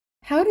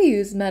How to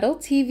use Metal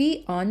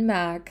TV on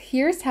Mac.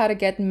 Here's how to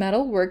get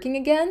Metal working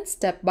again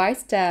step by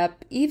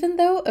step, even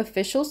though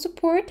official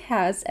support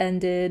has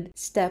ended.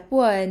 Step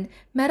 1.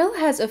 Metal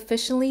has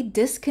officially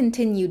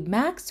discontinued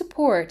Mac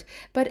support,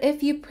 but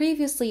if you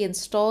previously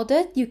installed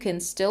it, you can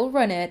still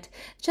run it.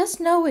 Just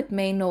know it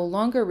may no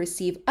longer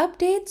receive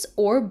updates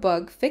or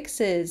bug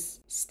fixes.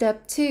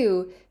 Step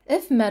 2.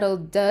 If Metal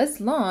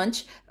does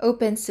launch,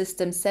 open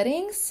System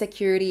Settings,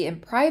 Security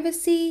and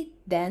Privacy,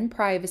 then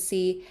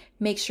Privacy.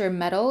 Make sure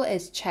Metal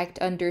is checked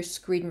under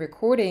Screen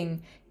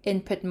Recording,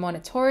 Input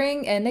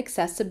Monitoring, and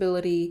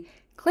Accessibility.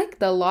 Click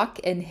the lock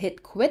and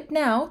hit Quit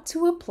Now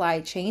to apply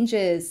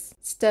changes.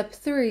 Step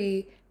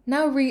 3.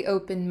 Now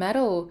reopen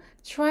Metal.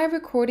 Try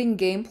recording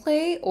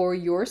gameplay or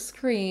your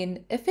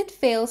screen. If it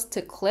fails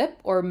to clip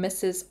or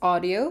misses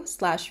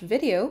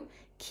audio/video,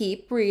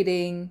 keep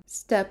reading.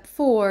 Step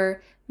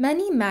 4.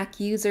 Many Mac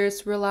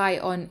users rely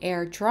on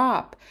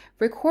AirDrop.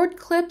 Record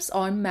clips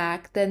on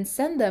Mac, then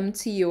send them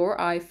to your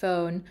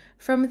iPhone.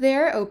 From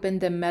there, open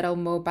the Metal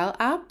mobile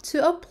app to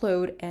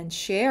upload and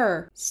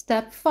share.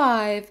 Step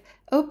 5.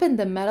 Open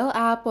the Metal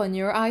app on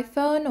your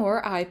iPhone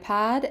or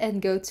iPad and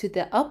go to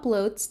the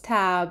Uploads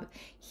tab.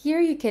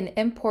 Here you can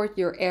import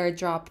your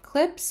AirDrop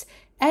clips,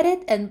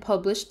 edit and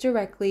publish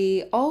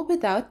directly, all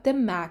without the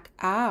Mac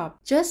app.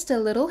 Just a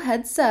little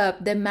heads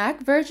up, the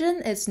Mac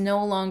version is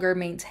no longer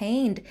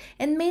maintained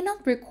and may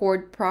not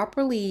record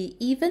properly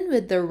even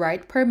with the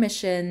right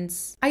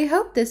permissions. I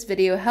hope this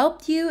video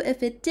helped you.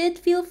 If it did,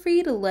 feel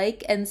free to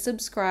like and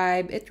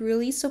subscribe. It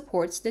really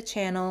supports the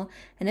channel.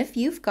 And if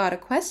you've got a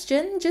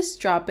question, just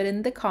drop it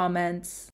in the comments.